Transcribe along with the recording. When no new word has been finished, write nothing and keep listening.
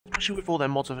especially with all their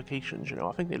modifications, you know,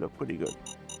 I think they look pretty good.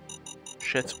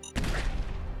 Shit.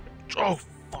 Oh,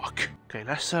 fuck. Okay,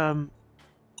 let's, Oh,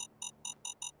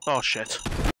 shit.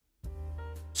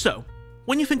 So,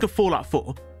 when you think of Fallout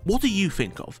 4, what do you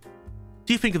think of?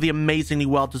 Do you think of the amazingly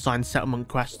well-designed settlement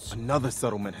quests? Another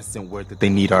settlement has sent word that they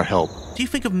need our help. Do you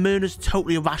think of Myrna's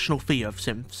totally irrational fear of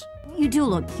synths? You do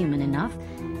look human enough,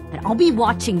 but I'll be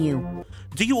watching you.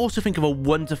 Do you also think of a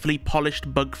wonderfully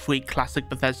polished, bug-free classic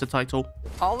Bethesda title?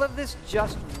 All of this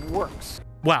just works.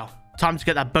 Well, time to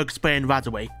get that bug spray and rad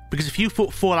away, because if you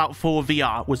thought Fallout 4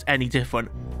 VR was any different,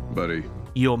 buddy,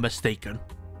 you're mistaken.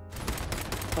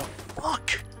 Oh,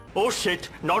 fuck! Oh shit,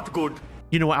 not good.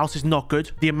 You know what else is not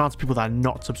good? The amount of people that are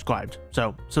not subscribed.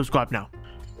 So, subscribe now.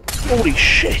 Holy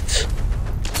shit!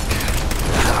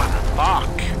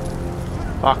 Fuck!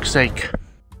 Fuck's sake.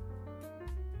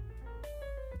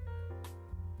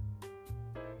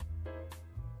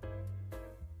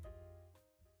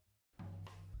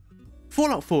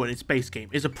 Fallout 4 in its base game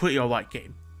is a pretty alright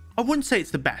game. I wouldn't say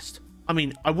it's the best. I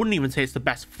mean, I wouldn't even say it's the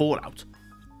best Fallout.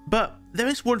 But there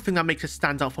is one thing that makes it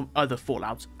stand out from other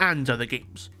Fallouts and other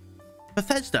games.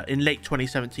 Bethesda in late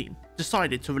 2017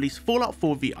 decided to release Fallout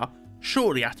 4 VR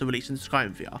shortly after releasing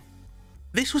Skyrim VR.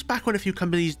 This was back when a few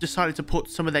companies decided to port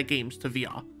some of their games to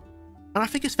VR. And I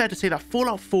think it's fair to say that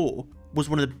Fallout 4 was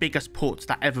one of the biggest ports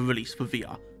that ever released for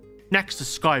VR. Next to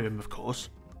Skyrim, of course.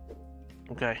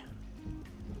 Okay.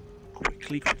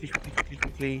 Quickly pull out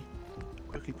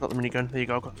the minigun. There you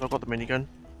go, I've got the minigun.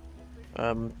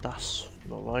 That's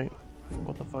not right.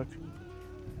 What the fuck?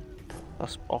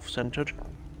 That's off-centered.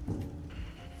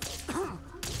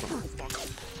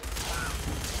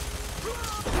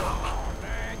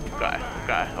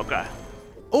 Okay.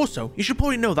 Also, you should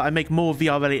probably know that I make more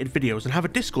VR-related videos and have a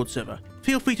Discord server.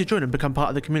 Feel free to join and become part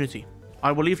of the community.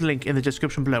 I will leave the link in the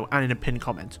description below and in a pinned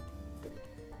comment.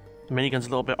 The minigun's a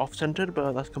little bit off-centered,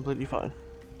 but that's completely fine.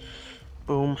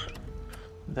 Boom.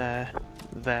 There.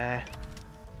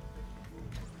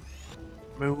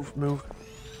 Move.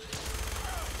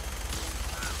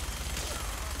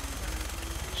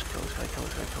 Just kill this guy.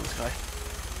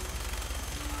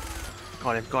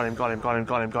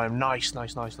 Got him.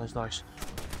 Nice.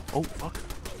 Oh, fuck.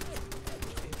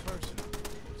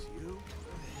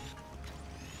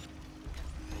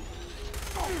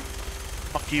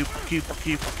 Fuck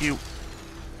you.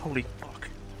 Holy fuck.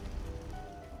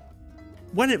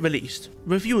 When it released,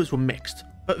 reviewers were mixed,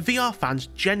 but VR fans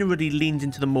generally leaned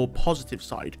into the more positive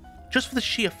side, just for the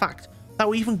sheer fact that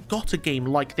we even got a game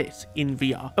like this in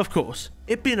VR. Of course,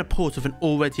 it being a port of an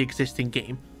already existing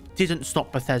game didn't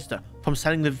stop Bethesda from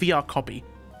selling the VR copy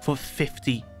for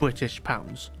 £50 British.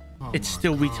 It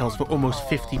still retails for almost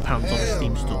 £50 on the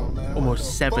Steam store,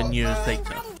 almost 7 years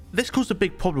later. This caused a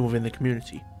big problem within the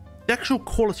community. The actual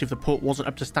quality of the port wasn't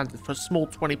up to standard for a small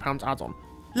 £20 add-on,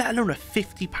 let alone a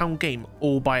 £50 game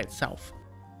all by itself.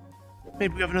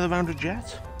 Maybe we have another round of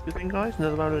Jet? You think, guys?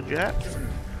 Another round of Jet?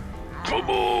 Come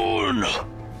on!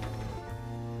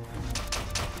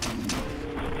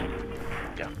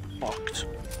 Get fucked.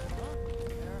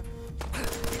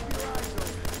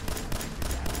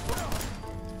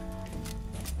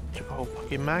 Took a whole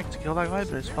fucking mag to kill that guy,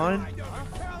 but it's fine.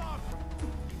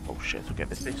 Oh shit, okay,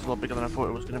 this thing's a lot bigger than I thought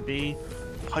it was going to be.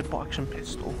 Hyper action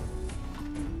pistol.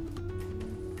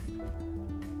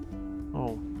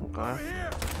 Oh, okay.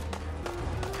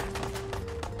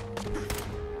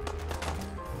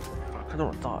 Fuck, I don't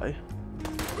want to die.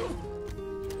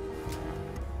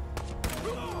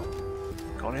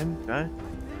 Got him, okay.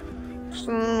 It's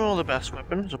not the best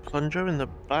weapon, it's a plunger in the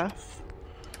bath.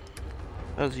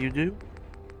 As you do.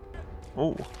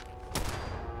 Oh.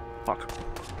 Fuck.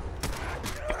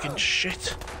 Fucking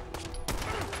shit.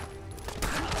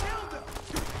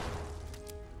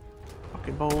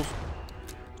 Fucking balls.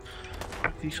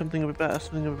 Do something a bit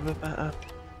better,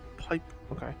 Pipe.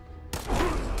 Okay.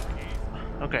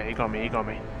 Okay, he got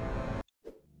me.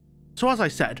 So as I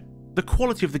said, the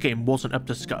quality of the game wasn't up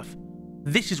to scuff.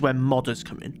 This is where modders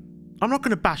come in. I'm not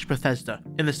going to bash Bethesda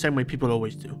in the same way people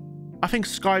always do. I think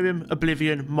Skyrim,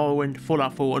 Oblivion, Morrowind,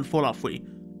 Fallout 4 and Fallout 3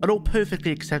 are all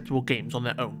perfectly acceptable games on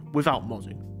their own, without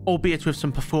modding, albeit with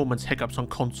some performance hiccups on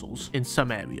consoles in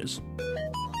some areas.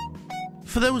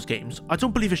 For those games, I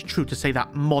don't believe it's true to say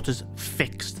that modders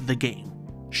fixed the game.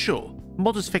 Sure,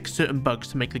 modders fix certain bugs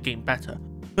to make the game better,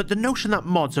 but the notion that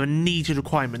mods are a needed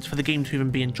requirement for the game to even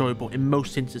be enjoyable in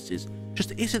most instances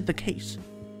just isn't the case.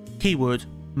 Keyword,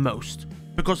 most.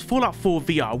 Because Fallout 4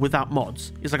 VR without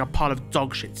mods is like a pile of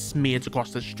dog shit smeared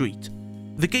across the street.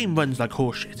 The game runs like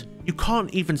horseshit. You can't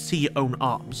even see your own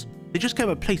arms. They just get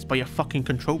replaced by your fucking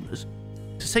controllers.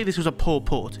 To say this was a poor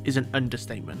port is an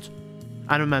understatement.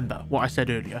 And remember what I said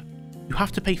earlier, you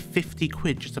have to pay 50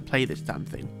 quid just to play this damn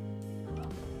thing.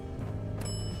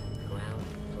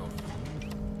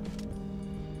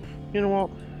 You know what?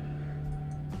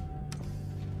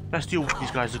 Let's deal with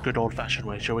these guys the good old-fashioned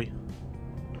way, shall we?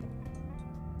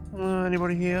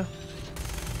 Anybody here?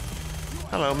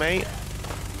 Hello, mate.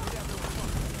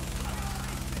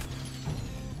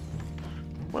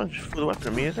 Well, just throw the weapon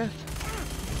at me, is it?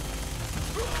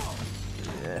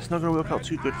 Yeah, it's not going to work out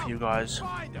too good for you guys.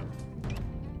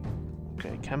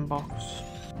 Okay, chem box.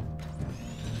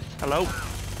 Hello.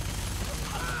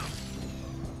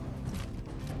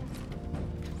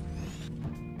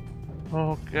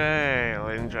 Okay,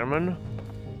 ladies and gentlemen.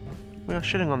 We are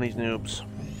shitting on these noobs.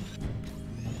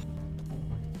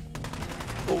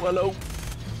 Oh, hello.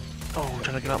 Oh, I'm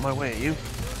trying to get out of my way, are you?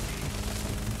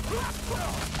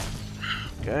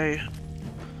 Okay.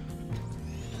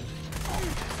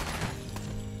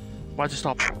 Why'd you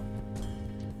stop?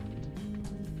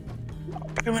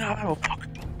 I went out of ammo. Fuck.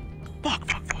 Fuck,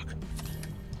 fuck, fuck.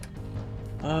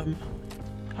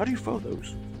 How do you throw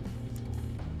those?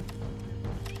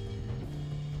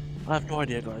 I have no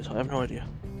idea, guys. I have no idea.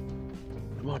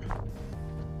 Come on.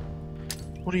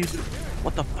 What are you doing?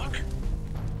 What the fuck?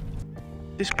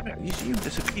 You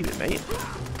disappeared, mate.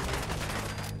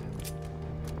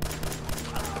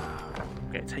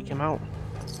 Okay, take him out.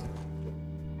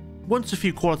 Once a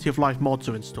few quality of life mods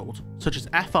are installed, such as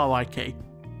FRIK,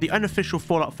 the unofficial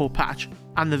Fallout 4 patch,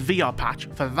 and the VR patch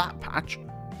for that patch,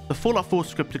 the Fallout 4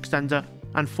 script extender,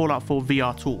 and Fallout 4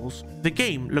 VR tools, the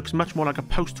game looks much more like a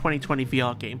post-2020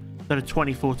 VR game than a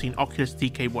 2014 Oculus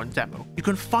DK1 demo. You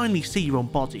can finally see your own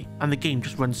body, and the game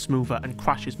just runs smoother and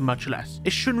crashes much less.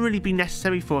 It shouldn't really be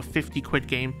necessary for a 50 quid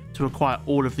game to require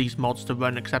all of these mods to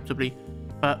run acceptably,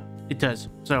 but it does.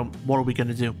 So what are we going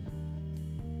to do?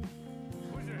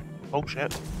 Oh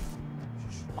shit.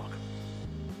 Fuck.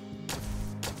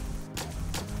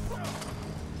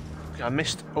 Okay, I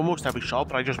missed almost every shot,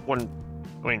 but I just won.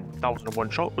 I mean, that wasn't a one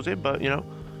shot, was it? But, you know,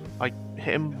 I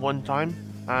hit him one time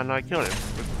and I killed him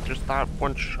with just that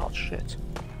one shot. Shit.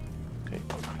 Okay.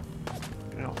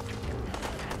 You know.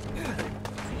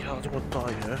 Yeah, I don't want to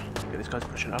die here. Okay, this guy's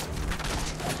pushing up.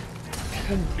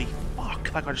 Holy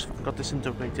fuck. That guy just fucking got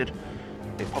disintegrated.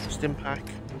 Okay, pop the stim pack.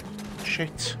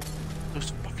 Shit.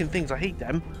 Those fucking things, I hate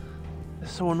them. They're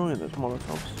so annoying, those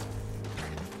molotovs.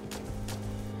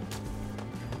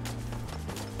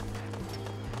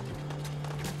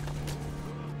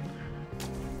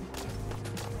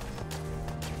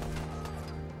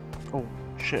 Oh,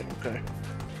 shit, okay.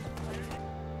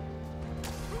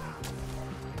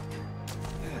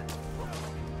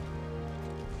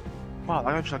 Wow,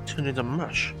 that guy just like turned into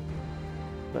mush.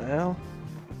 What the hell?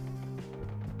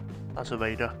 That's a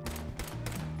Vader.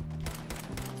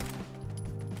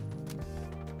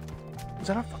 Is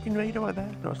that a fucking Raider right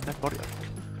there? No, it's their body, I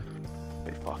think.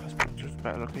 Okay, fuck, that's just a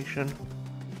better location.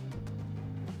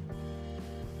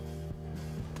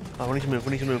 Oh, we need to move,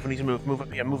 we need to move, we need to move. Move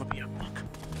up here, move up here. Fuck.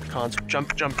 I can't.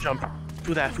 Jump, jump, jump.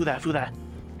 Through there, through there, through there.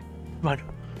 Run,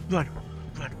 run,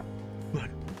 run,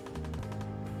 run.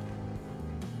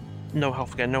 No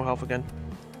health again, no health again.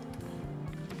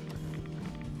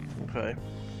 Okay.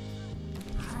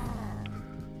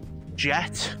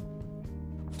 Jet.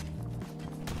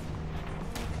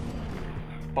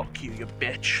 Fuck you, you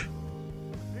bitch.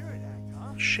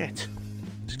 Shit.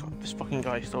 This fucking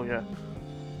guy still here.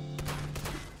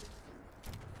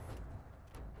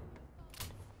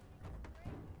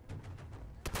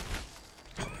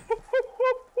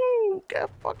 Get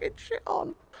fucking shit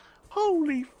on.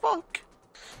 Holy fuck.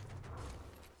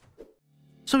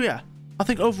 So yeah, I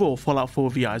think overall Fallout 4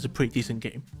 VR is a pretty decent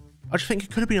game. I just think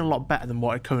it could have been a lot better than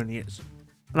what it currently is.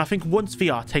 And I think once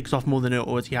VR takes off more than it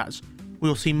already has,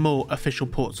 we'll see more official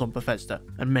ports on Bethesda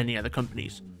and many other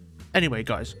companies. Anyway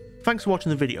guys, thanks for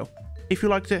watching the video. If you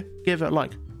liked it, give it a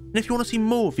like. And if you want to see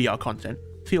more VR content,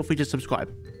 feel free to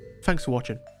subscribe. Thanks for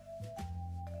watching.